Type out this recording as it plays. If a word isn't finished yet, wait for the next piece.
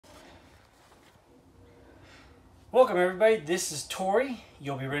Welcome everybody, this is Tori.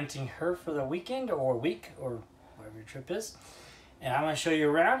 You'll be renting her for the weekend or week or whatever your trip is. And I'm going to show you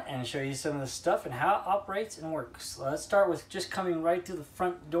around and show you some of the stuff and how it operates and works. So let's start with just coming right through the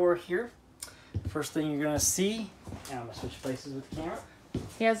front door here. First thing you're going to see, and I'm going to switch places with the camera.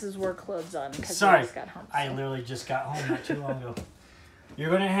 He has his work clothes on because he Sorry, just got home. I literally just got home not too long ago. You're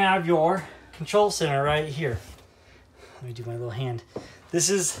going to have your control center right here. Let me do my little hand. This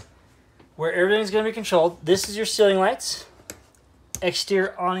is where everything's going to be controlled. This is your ceiling lights.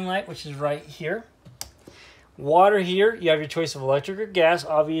 Exterior awning light, which is right here. Water here, you have your choice of electric or gas.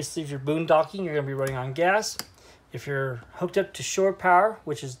 Obviously, if you're boondocking, you're going to be running on gas. If you're hooked up to shore power,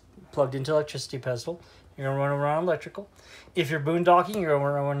 which is plugged into electricity pedestal, you're going to run around electrical. If you're boondocking, you're going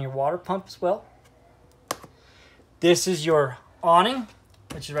to run on your water pump as well. This is your awning,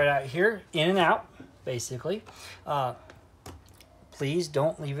 which is right out here, in and out, basically. Please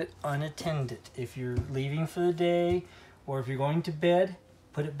don't leave it unattended. If you're leaving for the day or if you're going to bed,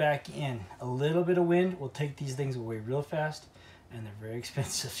 put it back in. A little bit of wind will take these things away real fast, and they're very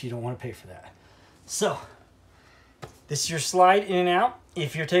expensive, so you don't want to pay for that. So, this is your slide in and out.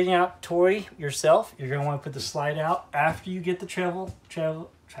 If you're taking out Tori yourself, you're going to want to put the slide out after you get the travel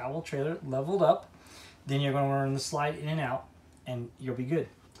trailer leveled up. Then you're going to run the slide in and out, and you'll be good.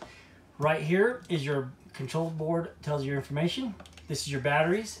 Right here is your control board, tells you your information. This is your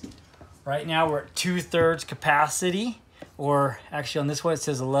batteries. Right now we're at 2/3 capacity, or actually on this one it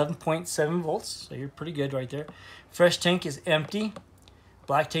says 11.7 volts, so you're pretty good right there. Fresh tank is empty.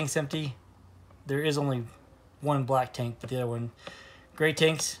 Black tank's empty. There is only one black tank, but the other one, gray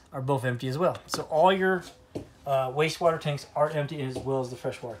tanks, are both empty as well. So all your wastewater tanks are empty as well as the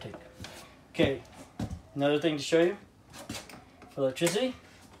freshwater tank. Okay, another thing to show you for electricity.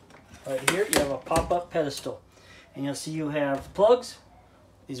 Right here you have a pop-up pedestal. And you'll see you have plugs.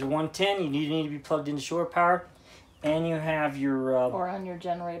 These are 110. You need to be plugged into shore power. And you have your... or on your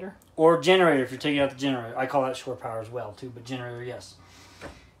generator. Or generator if you're taking out the generator. I call that shore power as well too, but generator, yes.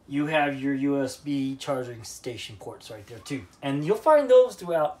 You have your USB charging station ports right there too. And you'll find those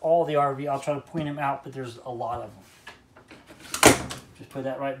throughout all the RV. I'll try to point them out, but there's a lot of them. Just put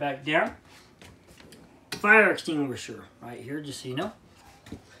that right back down. Fire extinguisher right here, just so you know.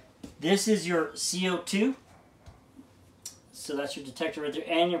 This is your CO2. So that's your detector right there,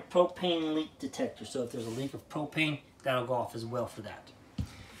 and your propane leak detector. So if there's a leak of propane, that'll go off as well for that.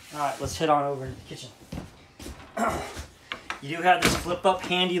 All right, let's head on over to the kitchen. You do have this flip-up,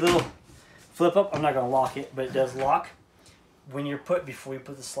 handy little flip-up. I'm not going to lock it, but it does lock. Before you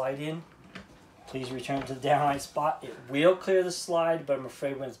put the slide in, please return it to the downlight spot. It will clear the slide, but I'm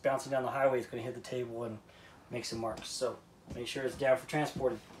afraid when it's bouncing down the highway, it's going to hit the table and make some marks. So make sure it's down for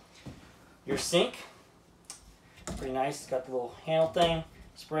transporting. Your sink. Pretty nice. It's got the little handle thing,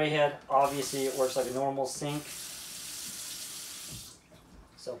 spray head. Obviously, it works like a normal sink.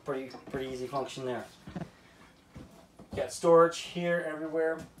 So pretty easy function there. You got storage here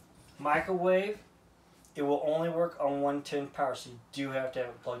everywhere. Microwave. It will only work on 110 power, so you do have to have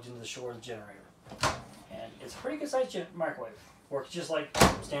it plugged into the shore generator. And it's a pretty good size microwave. Works just like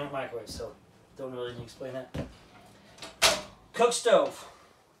standard microwave, so don't really need to explain that. Cook stove.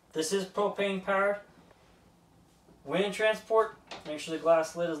 This is propane powered. When in transport, make sure the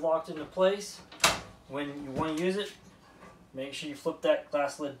glass lid is locked into place. When you want to use it, make sure you flip that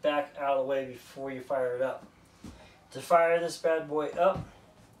glass lid back out of the way before you fire it up. To fire this bad boy up,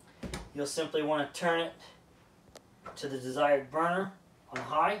 you'll simply want to turn it to the desired burner on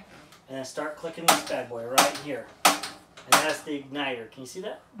high, and then start clicking this bad boy right here. And that's the igniter. Can you see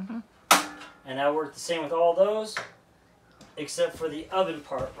that? Mm-hmm. And that'll work the same with all those, except for the oven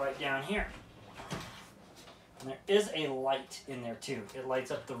part right down here. And there is a light in there too. It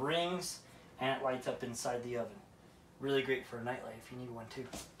lights up the rings and it lights up inside the oven. Really great for a nightlight if you need one too.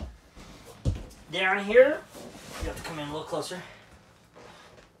 Down here, you have to come in a little closer.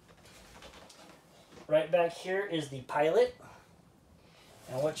 Right back here is the pilot.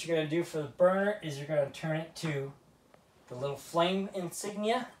 And what you're going to do for the burner is you're going to turn it to the little flame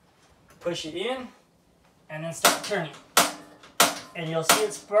insignia, push it in, and then start turning. And you'll see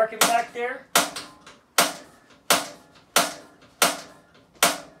it sparking back there.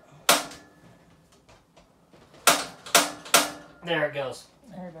 There it goes.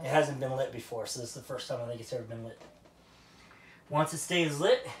 It hasn't been lit before, so this is the first time I think it's ever been lit. Once it stays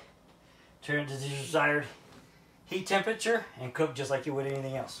lit, turn it to the desired heat temperature and cook just like you would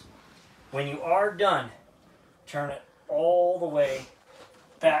anything else. When you are done, turn it all the way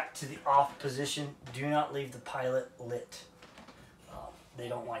back to the off position. Do not leave the pilot lit. They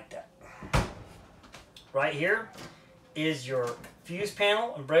don't like that. Right here is your fuse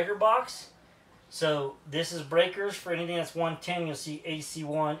panel and breaker box. So this is breakers for anything that's 110. You'll see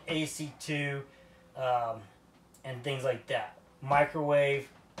AC1, AC2, and things like that. Microwave,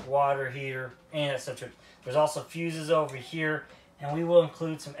 water heater, and etc. There's also fuses over here, and we will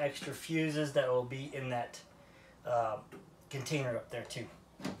include some extra fuses that will be in that container up there too.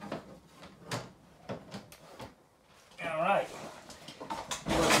 All right.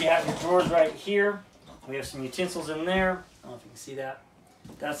 You have your drawers right here. We have some utensils in there. I don't know if you can see that.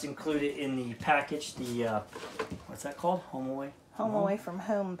 That's included in the package. The what's that called? Home away. Home away from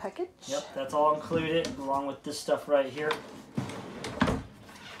home package. Yep, that's all included along with this stuff right here.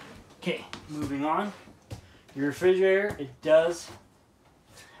 Okay, moving on. Your refrigerator. It does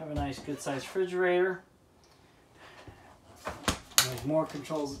have a nice, good-sized refrigerator. There's more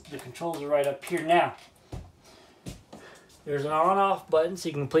controls. The controls are right up here now. There's an on-off button, so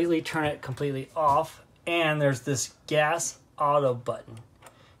you can completely turn it completely off. And there's this gas auto button.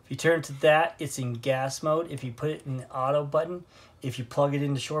 If you turn to that, it's in gas mode. If you put it in the auto button, if you plug it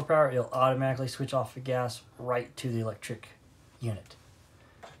into shore power, it'll automatically switch off the gas right to the electric unit.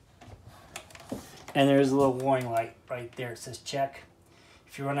 And there's a little warning light right there. It says check.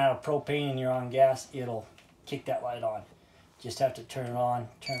 If you run out of propane and you're on gas, it'll kick that light on. Just have to turn it on,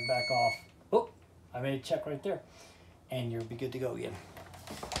 turn it back off. Oh, I made a check right there. And you'll be good to go again.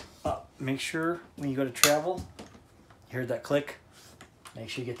 Make sure when you go to travel, you heard that click? Make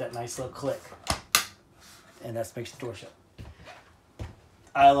sure you get that nice little click. And that makes the door shut.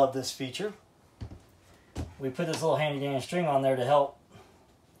 I love this feature. We put this little handy dandy string on there to help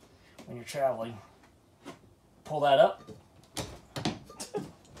when you're traveling. Pull that up.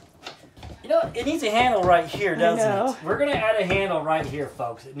 You know, it needs a handle right here, doesn't it? We're going to add a handle right here,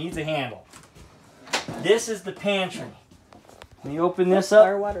 folks. It needs a handle. This is the pantry. When you open this up...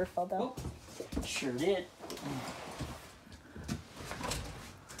 Our water fell down. Whoop, sure did.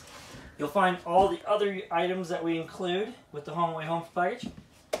 You'll find all the other items that we include with the Home Away Home package,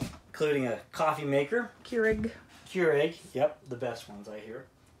 including a coffee maker. Keurig. Keurig, yep, the best ones I hear.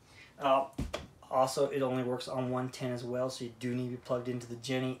 Also, it only works on 110 as well, so you do need to be plugged into the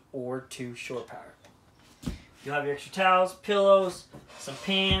Jenny or to shore power. You'll have your extra towels, pillows, some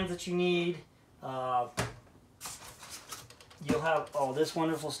pans that you need. You'll have all this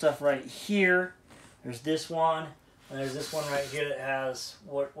wonderful stuff right here. There's this one, and there's this one right here that has,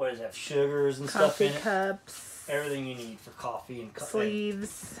 what is that, sugars and stuff in it. Coffee cups. Everything you need for coffee and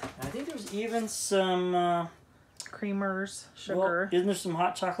sleeves. And I think there's even some... creamers, sugar. Well, isn't there some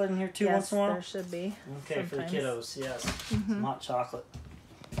hot chocolate in here too once in a while? There should be. Okay, sometimes. for the kiddos, yes. Some hot chocolate.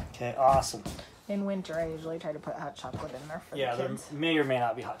 Okay, awesome. In winter, I usually try to put hot chocolate in there for the kids. There may or may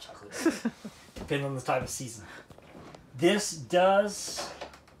not be hot chocolate. Depending on the type of season. This does,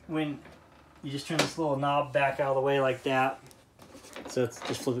 when you just turn this little knob back out of the way like that. So it's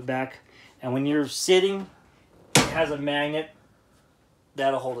just flip it back. And when you're sitting, it has a magnet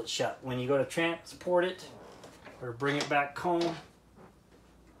that'll hold it shut. When you go to transport it, or bring it back home.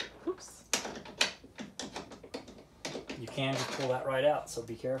 Oops. You can just pull that right out, so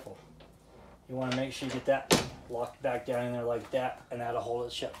be careful. You want to make sure you get that locked back down in there like that, and that'll hold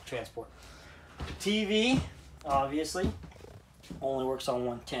it shut for transport. The TV, obviously, only works on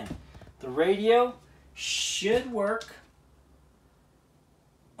 110. The radio should work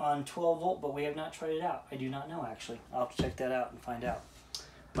on 12 volt, but we have not tried it out. I do not know, actually. I'll have to check that out and find out.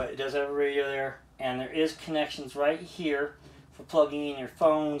 But it does have a radio there. And there is connections right here for plugging in your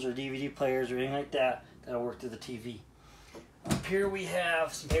phones or DVD players or anything like that that'll work through the TV. Up here we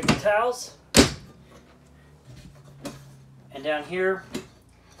have some paper towels. And down here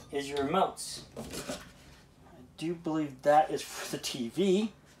is your remotes. I do believe that is for the TV.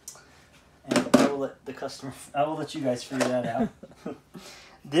 And I will let you guys figure that out.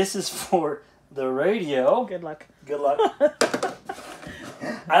 This is for the radio. Good luck. Good luck.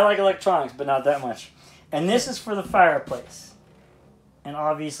 I like electronics, but not that much. And this is for the fireplace. And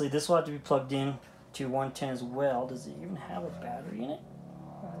obviously, this will have to be plugged in to 110 as well. Does it even have a battery in it?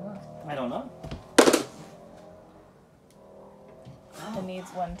 I don't know. It needs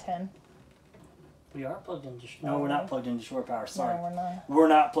 110. We are plugged into... No, we're not plugged into shore power. Sorry. No, we're not. We're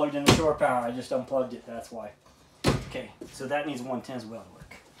not plugged into shore power. I just unplugged it. That's why. Okay, so that needs 110 as well to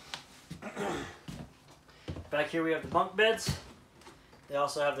work. Back here we have the bunk beds. They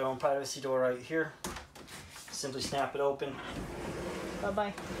also have their own privacy door right here. Simply snap it open.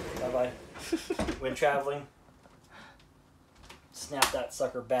 Bye-bye. Bye-bye. When traveling, snap that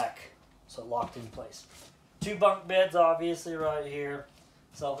sucker back so it locked in place. 2 bunk beds, obviously, right here.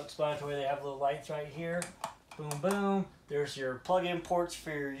 Self-explanatory. They have little lights right here. Boom, boom. There's your plug-in ports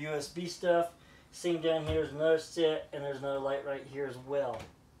for your USB stuff. Same down here is another set, and there's another light right here as well.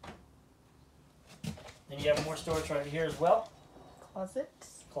 Then you have more storage right here as well. Closet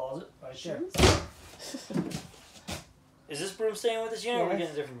Right there. Is this broom staying with this unit? Yes. Or are we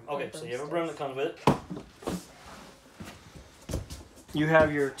getting a different broom? Okay, so you have a broom that comes with it. You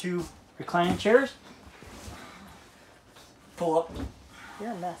have your 2 reclining chairs. Pull up.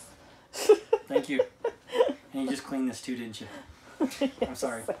 You're a mess. Thank you. And you just cleaned this too, didn't you? Yes, I'm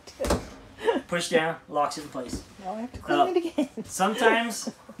sorry. I did. Push down, locks it in place. Now I have to clean it again. Sometimes,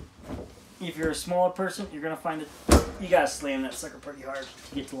 if you're a smaller person, you're going to find that you got to slam that sucker pretty hard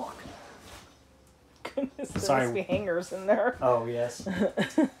to get to lock. Goodness, there must be hangers in there. Oh, yes.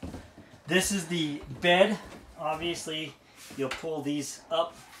 This is the bed. Obviously, you'll pull these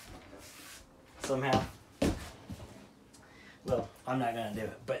up somehow. Well, I'm not going to do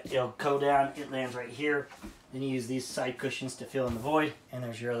it, but it'll go down, it lands right here. Then you use these side cushions to fill in the void, and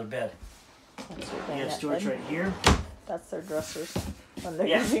there's your other bed. You have storage right here. That's their dressers when they're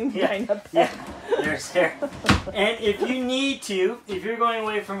using behind up there. Yeah, there's there. And if you need to, if you're going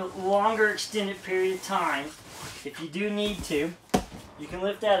away from a longer extended period of time, if you do need to, you can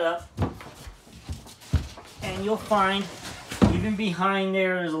lift that up, and you'll find even behind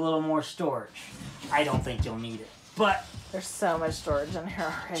there's a little more storage. I don't think you'll need it, but there's so much storage in here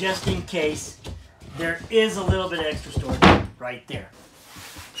already. Just in case, there is a little bit of extra storage right there.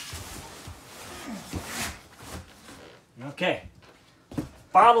 Okay.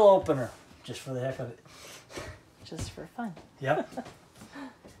 Bottle opener, just for the heck of it. Just for fun. Yep.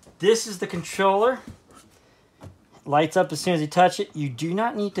 This is the controller. Lights up as soon as you touch it. You do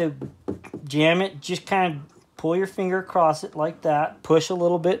not need to jam it. Just kind of pull your finger across it like that. Push a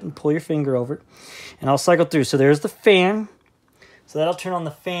little bit and pull your finger over it. And I'll cycle through. So there's the fan. So that'll turn on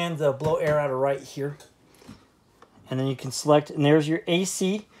the fan. That'll blow air out of right here. And then you can select, and there's your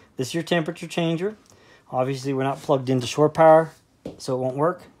AC. This is your temperature changer. Obviously, we're not plugged into shore power, so it won't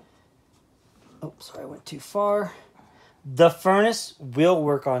work. Oh, sorry, I went too far. The furnace will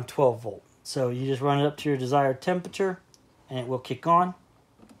work on 12 volt. So you just run it up to your desired temperature, and it will kick on.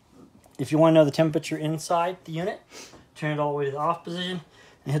 If you want to know the temperature inside the unit, turn it all the way to the off position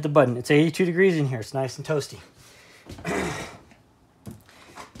and hit the button. It's 82 degrees in here. It's nice and toasty.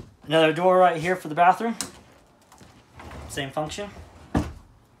 Another door right here for the bathroom. Same function.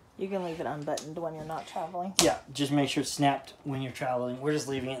 You can leave it unbuttoned when you're not traveling. Yeah, just make sure it's snapped when you're traveling. We're just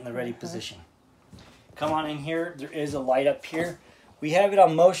leaving it in the ready position. Come on in here. There is a light up here. We have it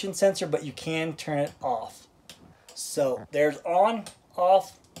on motion sensor, but you can turn it off. So there's on,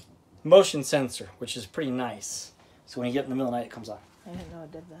 off, motion sensor, which is pretty nice. So when you get in the middle of the night, it comes on. I didn't know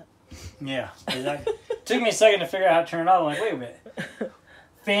it did that. Yeah. It took me a second to figure out how to turn it on. I'm like, wait a minute.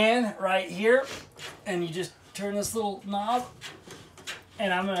 Fan right here, and you just turn this little knob,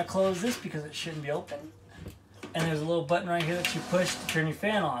 and I'm going to close this because it shouldn't be open. And there's a little button right here that you push to turn your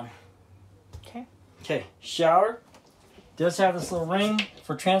fan on. Okay. Okay, shower. Does have this little ring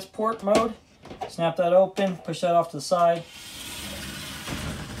for transport mode. Snap that open, push that off to the side.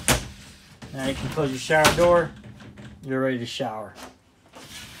 Now you can close your shower door. You're ready to shower.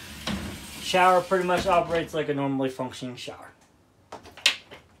 Shower pretty much operates like a normally functioning shower.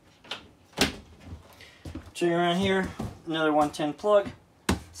 Turn around here, another 110 plug,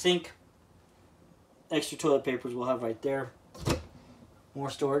 sink, extra toilet papers we'll have right there,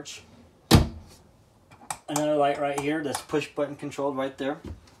 more storage, another light right here that's push button controlled right there,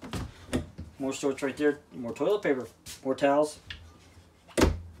 more storage right there, more toilet paper, more towels,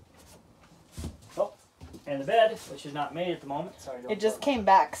 oh, and the bed, which is not made at the moment. Sorry, it just came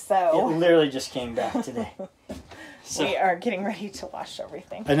back, so. It literally just came back today. So, we are getting ready to wash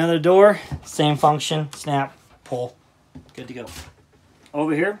everything. Another door, same function, snap, pull, good to go.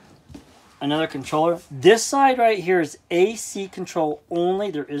 Over here, another controller. This side right here is AC control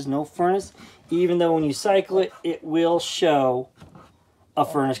only. There is no furnace, even though when you cycle it, it will show a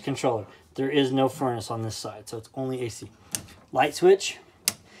furnace controller. There is no furnace on this side, so it's only AC. Light switch,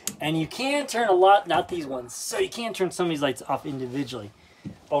 and you can turn a lot, not these ones, so you can turn some of these lights off individually.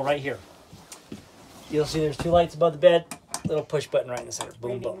 Oh, right here. You'll see there's 2 lights above the bed, little push button right in the center.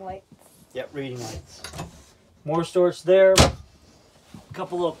 Boom, reading boom. Lights. Yep, reading lights. More storage there. A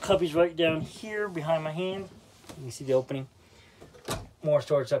couple little cubbies right down here behind my hand. You can see the opening. More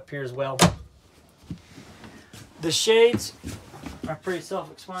storage up here as well. The shades are pretty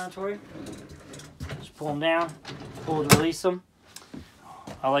self-explanatory. Just pull them down, pull to release them.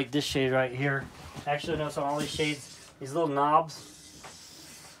 I like this shade right here. Actually, I notice on all these shades, these little knobs,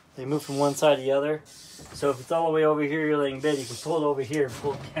 they move from one side to the other. So if it's all the way over here, you're laying in bed, you can pull it over here and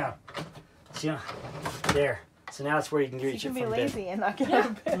pull it down. See, there. So now it's where you can reach it from bed. You can be lazy and not get out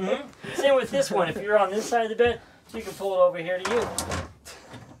of bed. Mm-hmm. Same with this one. If you're on this side of the bed, so you can pull it over here to you.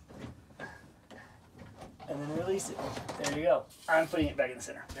 and then release it. There you go. I'm putting it back in the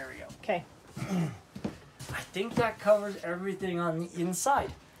center. There we go. Okay. I think that covers everything on the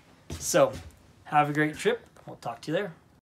inside. So, have a great trip. We'll talk to you there.